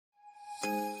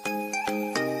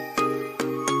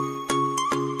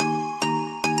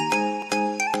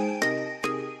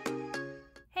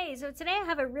Today I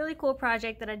have a really cool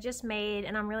project that I just made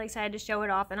and I'm really excited to show it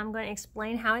off, and I'm going to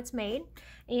explain how it's made,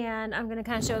 and I'm going to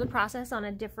kind of show the process on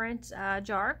a different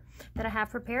jar that I have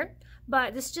prepared.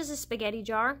 But this is just a spaghetti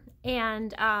jar,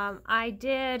 and I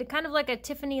did kind of like a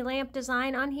Tiffany lamp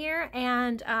design on here,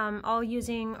 and all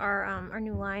using our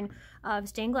new line of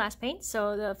stained glass paints,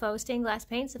 so the Faux stained glass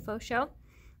paints, the Faux show.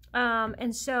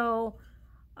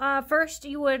 First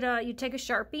you would you take a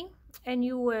Sharpie and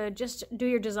you would just do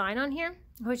your design on here,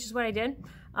 which is what I did.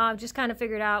 Just kind of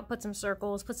figured out, put some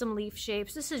circles, put some leaf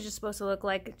shapes. This is just supposed to look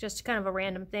like just kind of a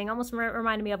random thing. Almost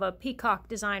reminded me of a peacock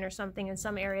design or something in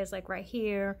some areas, like right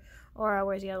here, or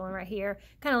where's the other one right here?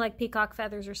 Kind of like peacock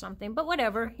feathers or something, but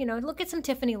whatever. You know, look at some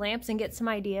Tiffany lamps and get some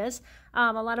ideas.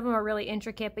 A lot of them are really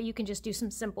intricate, but you can just do some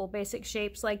simple basic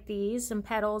shapes like these, some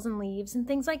petals and leaves and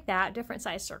things like that, different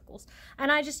size circles.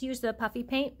 And I just used the puffy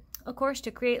paint, of course,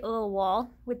 to create a little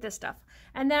wall with this stuff.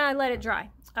 And then I let it dry.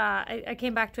 I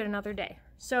came back to it another day.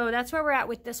 So that's where we're at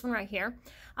with this one right here.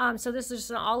 So this is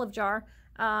just an olive jar.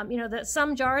 You know, that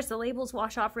some jars, the labels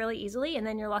wash off really easily, and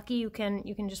then you're lucky you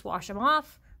can just wash them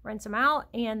off, rinse them out,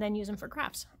 and then use them for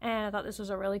crafts. And I thought this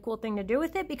was a really cool thing to do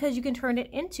with it, because you can turn it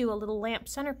into a little lamp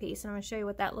centerpiece, and I'm going to show you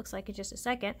what that looks like in just a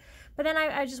second. But then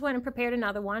I just went and prepared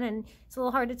another one, and it's a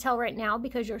little hard to tell right now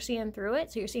because you're seeing through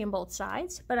it, so you're seeing both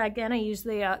sides. But again, I used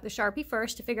the Sharpie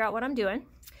first to figure out what I'm doing,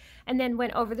 and then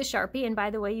went over the Sharpie. And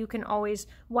by the way, you can always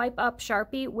wipe up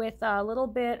Sharpie with a little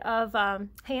bit of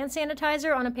hand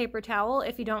sanitizer on a paper towel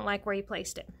if you don't like where you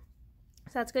placed it.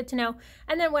 So that's good to know.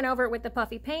 And then went over it with the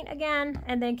puffy paint again,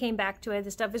 and then came back to it.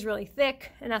 The stuff is really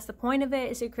thick, and that's the point of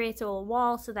it, is it creates a little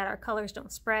wall so that our colors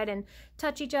don't spread and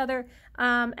touch each other.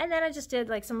 And then I just did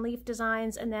like some leaf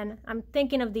designs, and then I'm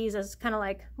thinking of these as kind of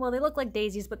like, well, they look like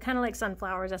daisies, but kind of like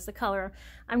sunflowers. That's the color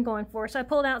I'm going for. So I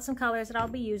pulled out some colors that I'll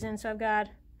be using. So I've got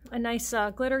a nice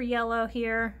glitter yellow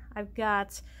here. I've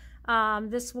got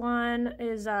this one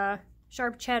is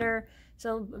sharp cheddar,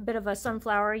 so a bit of a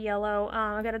sunflower yellow.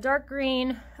 I've got a dark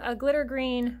green, a glitter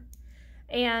green,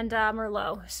 and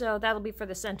Merlot. So that'll be for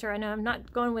the center. I know I'm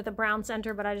not going with a brown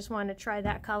center, but I just wanted to try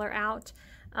that color out.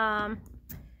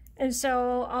 And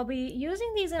so I'll be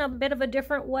using these in a bit of a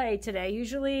different way today.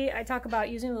 Usually I talk about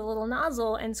using the little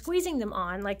nozzle and squeezing them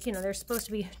on, like, you know, they're supposed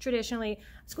to be traditionally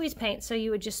squeeze paint, so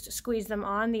you would just squeeze them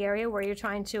on the area where you're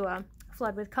trying to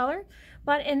flood with color.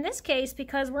 But in this case,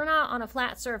 because we're not on a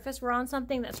flat surface, we're on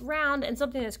something that's round and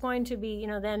something that's going to be, you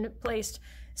know, then placed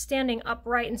standing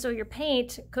upright, and so your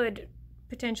paint could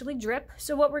potentially drip.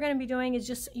 So what we're going to be doing is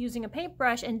just using a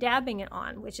paintbrush and dabbing it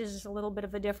on, which is a little bit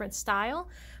of a different style,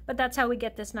 but that's how we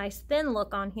get this nice thin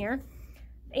look on here.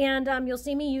 And you'll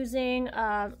see me using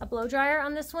a blow dryer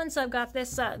on this one. So I've got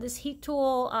this this heat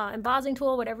tool, embossing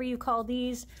tool, whatever you call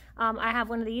these. I have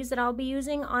one of these that I'll be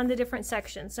using on the different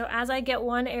sections. So as I get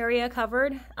one area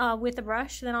covered with the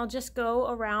brush, then I'll just go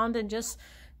around and just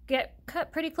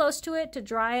cut pretty close to it to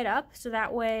dry it up, so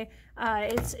that way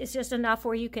it's just enough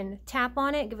where you can tap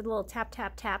on it, give it a little tap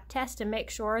tap tap test, and make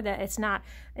sure that it's not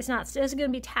going to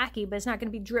be tacky, but it's not going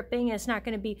to be dripping, and it's not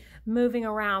going to be moving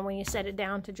around when you set it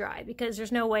down to dry, because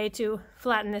there's no way to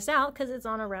flatten this out because it's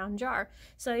on a round jar.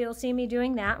 So you'll see me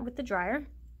doing that with the dryer.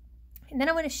 And then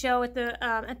I'm going to show at the,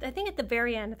 I think at the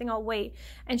very end, I think I'll wait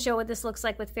and show what this looks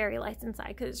like with fairy lights inside,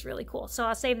 because it's really cool. So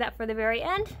I'll save that for the very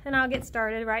end, and I'll get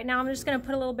started. Right now I'm just going to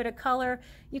put a little bit of color.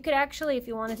 You could actually, if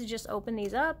you wanted to just open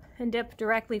these up and dip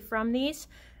directly from these,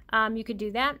 you could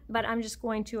do that. But I'm just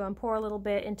going to pour a little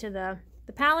bit into the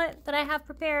palette that I have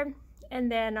prepared, and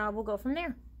then we'll go from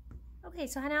there. Okay,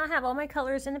 so now I have all my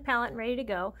colors in the palette and ready to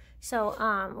go. So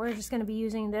we're just going to be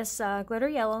using this glitter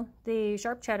yellow, the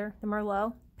sharp cheddar, the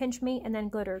Merlot, pinch me, and then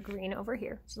glitter green over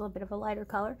here. It's a little bit of a lighter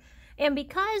color. And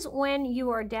because when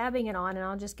you are dabbing it on, and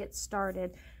I'll just get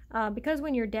started, because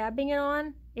when you're dabbing it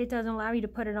on, it doesn't allow you to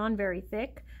put it on very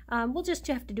thick. We'll just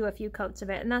have to do a few coats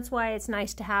of it, and that's why it's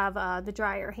nice to have the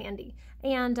dryer handy.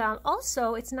 And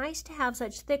also, it's nice to have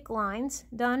such thick lines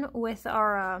done with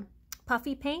our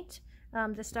puffy paint,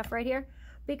 this stuff right here,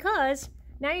 because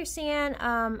now you're seeing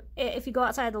if you go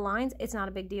outside the lines, it's not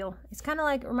a big deal. It's kind of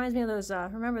like, reminds me of those,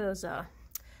 remember those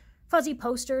fuzzy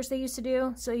posters they used to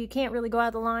do? So you can't really go out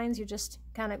of the lines, you just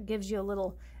kind of gives you a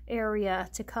little area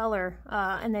to color,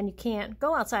 and then you can't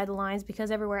go outside the lines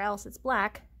because everywhere else it's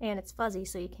black and it's fuzzy,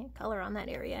 so you can't color on that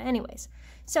area anyways.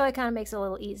 So it kind of makes it a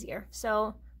little easier. So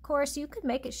of course you could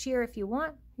make it sheer if you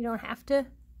want. You don't have to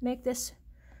make this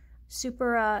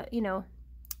super you know,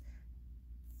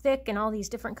 thick and all these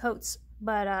different coats,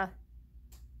 but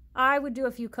I would do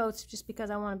a few coats just because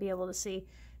I want to be able to see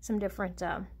some different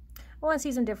I want to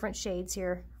see some different shades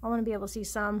here. I want to be able to see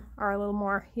some are a little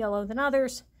more yellow than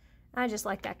others. I just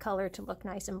like that color to look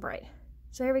nice and bright.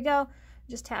 So here we go,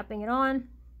 just tapping it on.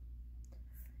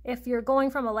 If you're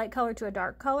going from a light color to a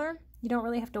dark color, you don't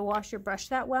really have to wash your brush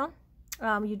that well.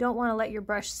 You don't want to let your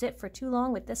brush sit for too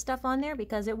long with this stuff on there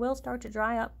because it will start to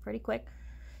dry up pretty quick.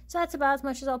 So that's about as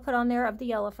much as I'll put on there of the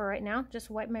yellow for right now. Just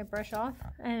wipe my brush off,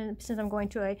 and since I'm going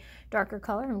to a darker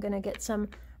color, I'm going to get some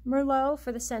Merlot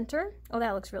for the center. Oh,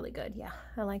 that looks really good. Yeah,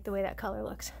 I like the way that color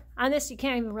looks. On this, you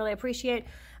can't even really appreciate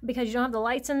because you don't have the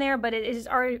lights in there, but it is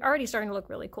already starting to look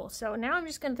really cool. So now I'm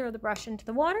just going to throw the brush into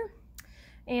the water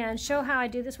and show how I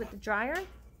do this with the dryer.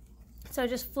 So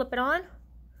just flip it on,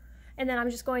 and then I'm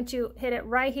just going to hit it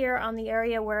right here on the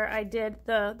area where I did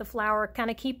the flower, kind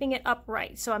of keeping it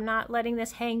upright. So I'm not letting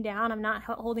this hang down. I'm not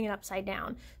holding it upside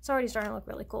down. It's already starting to look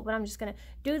really cool, but I'm just going to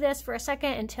do this for a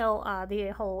second until the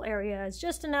whole area is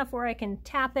just enough where I can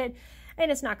tap it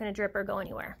and it's not going to drip or go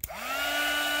anywhere.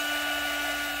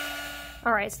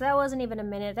 All right, so that wasn't even a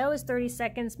minute. That was 30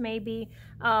 seconds maybe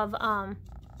of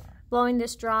blowing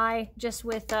this dry, just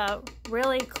with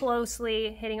really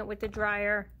closely hitting it with the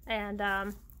dryer. And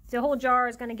the whole jar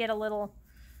is going to get a little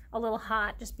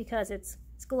hot just because it's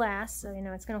glass, so you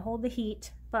know it's going to hold the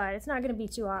heat, but it's not going to be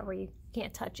too hot where you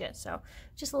can't touch it. So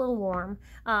just a little warm,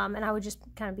 and I would just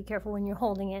kind of be careful when you're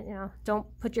holding it. You know, don't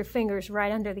put your fingers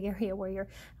right under the area where you're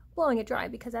blowing it dry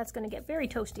because that's going to get very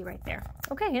toasty right there.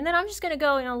 Okay, and then I'm just going to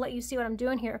go and I'll let you see what I'm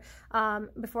doing here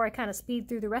before I kind of speed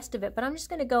through the rest of it. But I'm just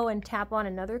going to go and tap on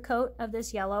another coat of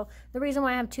this yellow. The reason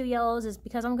why I have 2 yellows is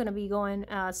because I'm going to be going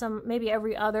maybe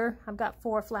every other. I've got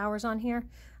 4 flowers on here.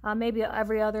 Maybe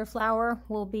every other flower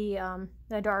will be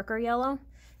a darker yellow,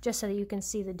 just so that you can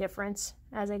see the difference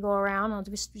as I go around. I'll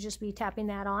just be tapping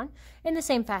that on in the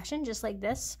same fashion, just like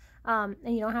this. And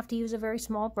you don't have to use a very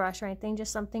small brush or anything,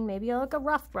 just something maybe like a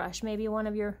rough brush, maybe one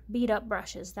of your beat up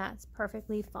brushes. That's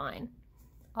perfectly fine.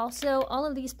 Also, all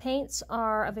of these paints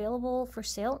are available for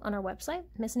sale on our website,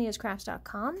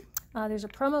 MissAnita'sCrafts.com. There's a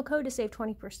promo code to save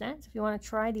 20% if you want to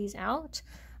try these out.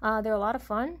 They're a lot of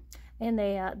fun, and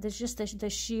there's just the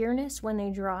sheerness when they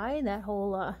dry. That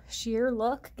whole sheer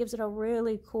look gives it a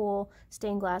really cool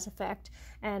stained glass effect.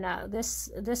 And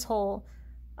this whole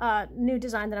new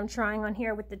design that I'm trying on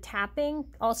here with the tapping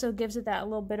also gives it that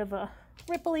little bit of a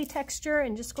ripply texture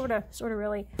and just sort of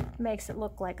really makes it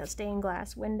look like a stained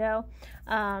glass window.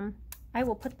 I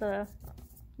will put the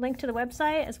link to the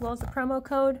website as well as the promo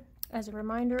code as a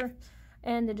reminder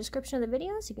in the description of the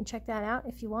video, so you can check that out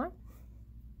if you want.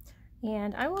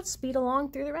 And I will speed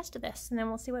along through the rest of this, and then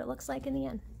we'll see what it looks like in the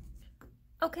end.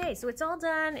 Okay, so it's all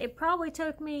done. It probably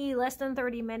took me less than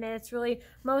 30 minutes. Really,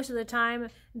 most of the time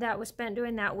that was spent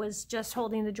doing that was just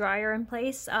holding the dryer in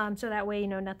place, so that way, you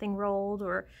know, nothing rolled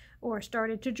or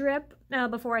started to drip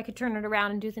before I could turn it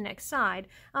around and do the next side.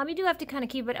 You do have to kind of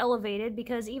keep it elevated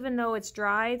because even though it's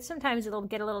dry, sometimes it'll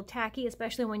get a little tacky,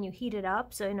 especially when you heat it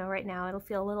up. So, you know, right now it'll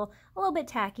feel a little bit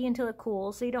tacky until it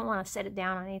cools. So you don't want to set it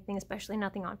down on anything, especially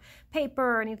nothing on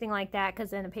paper or anything like that, because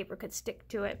then the paper could stick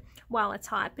to it while it's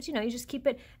hot. But, you know, you just keep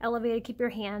it elevated, keep your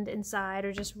hand inside,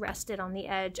 or just rest it on the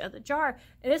edge of the jar.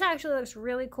 And this actually looks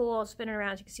really cool. I'll spin it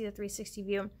around so you can see the 360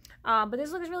 view. But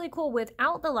this looks really cool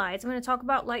without the lights. I'm going to talk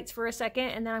about lights for a second,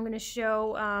 and then I'm going to show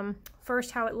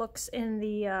first how it looks in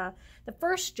the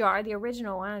first jar, the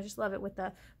original one. I just love it with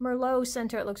the Merlot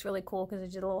center. It looks really cool because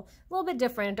it's a little bit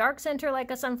different. A dark center like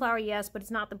a sunflower, yes, but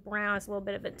it's not the brown. It's a little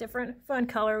bit of a different fun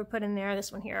color we put in there.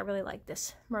 This one here, I really like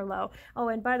this Merlot. Oh,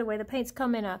 and by the way, the paints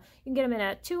come in you can get them in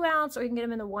a 2 ounce or you can get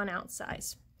them in the 1 ounce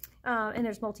size. And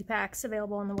there's multi-packs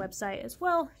available on the website as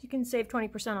well. You can save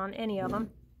 20% on any of them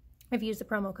if you use the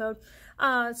promo code.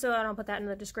 So I don't put that in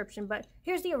the description, but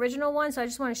here's the original one. So I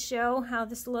just want to show how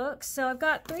this looks. So I've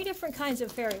got 3 different kinds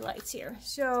of fairy lights here.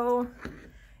 So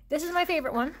this is my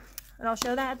favorite one, and I'll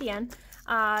show that at the end.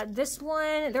 This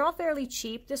one, they're all fairly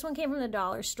cheap. This one came from the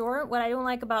dollar store. What I don't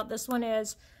like about this one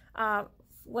is,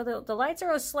 well, the lights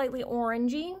are slightly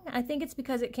orangey. I think it's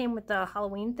because it came with the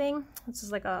Halloween thing. This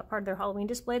is like a part of their Halloween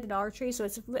display at the Dollar Tree, so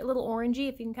it's a little orangey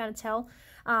if you can kind of tell.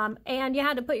 And you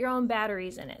had to put your own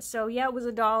batteries in it. So yeah, it was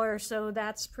 $1, so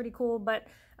that's pretty cool, but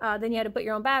then you had to put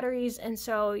your own batteries, and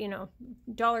so, you know,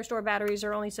 dollar store batteries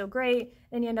are only so great,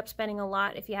 and you end up spending a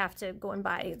lot if you have to go and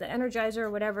buy the Energizer or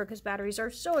whatever, because batteries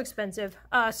are so expensive.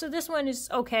 So this one is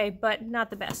okay, but not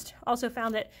the best. Also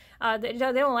found that they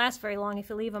don't last very long. If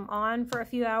you leave them on for a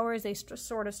few hours, they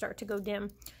sort of start to go dim.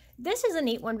 This is a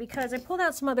neat one because I pulled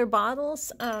out some other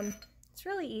bottles. It's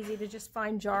really easy to just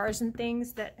find jars and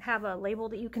things that have a label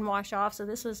that you can wash off. So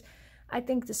this was, I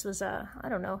think this was I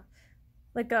don't know,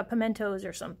 like pimentos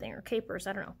or something, or capers,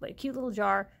 I don't know, but a cute little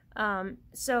jar.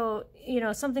 So, you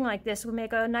know, something like this would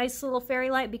make a nice little fairy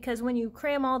light, because when you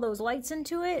cram all those lights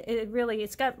into it,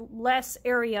 it's got less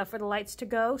area for the lights to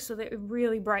go, so that it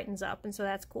really brightens up, and so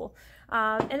that's cool.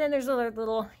 And then there's other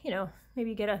little, you know, maybe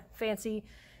you get a fancy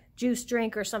juice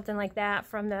drink or something like that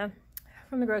from the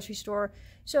grocery store.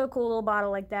 So a cool little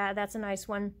bottle like that, that's a nice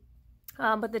one.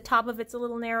 But the top of it's a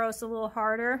little narrow, so a little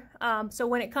harder. So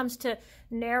when it comes to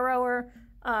narrower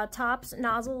tops,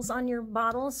 nozzles on your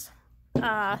bottles,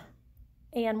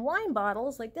 and wine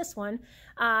bottles like this one,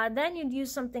 then you'd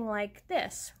use something like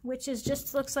this, which is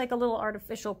just looks like a little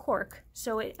artificial cork.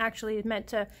 So it actually is meant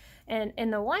to, and in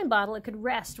the wine bottle, it could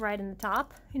rest right in the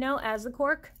top, you know, as the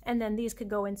cork, and then these could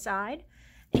go inside.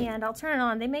 And I'll turn it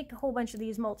on. They make a whole bunch of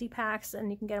these multi-packs,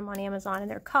 and you can get them on Amazon, and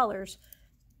they're colors.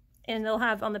 And they'll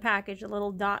have on the package a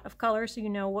little dot of color, so you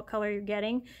know what color you're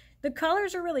getting. The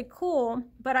colors are really cool,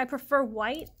 but I prefer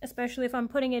white, especially if I'm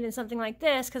putting it in something like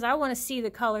this, because I want to see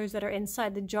the colors that are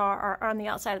inside the jar or on the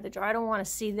outside of the jar. I don't want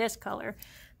to see this color.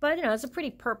 But, you know, it's a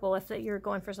pretty purple if you're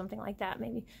going for something like that.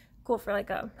 Maybe cool for like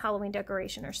a Halloween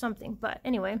decoration or something. But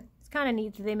anyway, it's kind of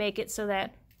neat that they make it so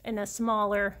that in a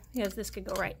smaller, because this could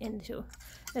go right into,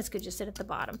 this could just sit at the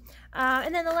bottom.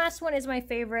 And then the last one is my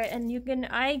favorite, and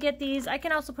I get these. I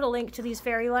can also put a link to these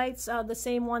fairy lights, the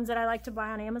same ones that I like to buy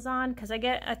on Amazon, because I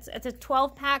get, it's a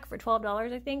 12 pack for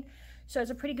 $12, I think. So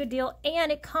it's a pretty good deal,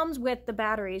 and it comes with the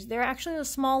batteries. They're actually those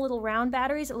small little round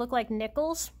batteries that look like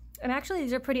nickels, and actually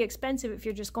these are pretty expensive if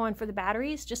you're just going for the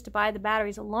batteries. Just to buy the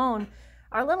batteries alone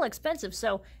are a little expensive,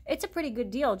 so it's a pretty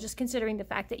good deal just considering the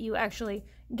fact that you actually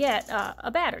get a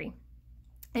battery.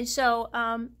 And so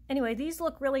anyway, these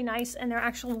look really nice, and they're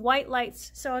actual white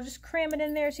lights, so I'll just cram it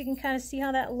in there so you can kind of see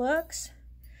how that looks.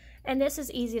 And this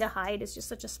is easy to hide. It's just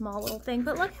such a small little thing,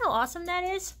 but look how awesome that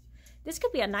is. This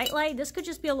could be a night light. This could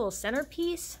just be a little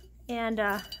centerpiece. And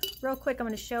real quick, I'm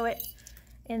going to show it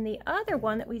in the other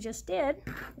one that we just did,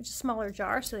 which is a smaller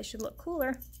jar, so they should look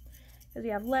cooler because we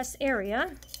have less area.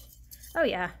 Oh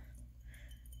yeah,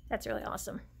 that's really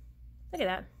awesome. Look at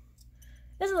that.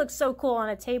 This looks so cool on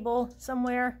a table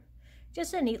somewhere.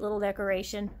 Just a neat little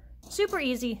decoration. Super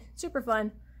easy, super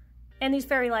fun. And these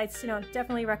fairy lights, you know,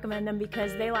 definitely recommend them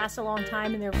because they last a long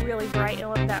time and they're really bright, and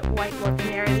look at that white look in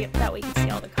there, that way you can see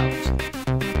all the colors.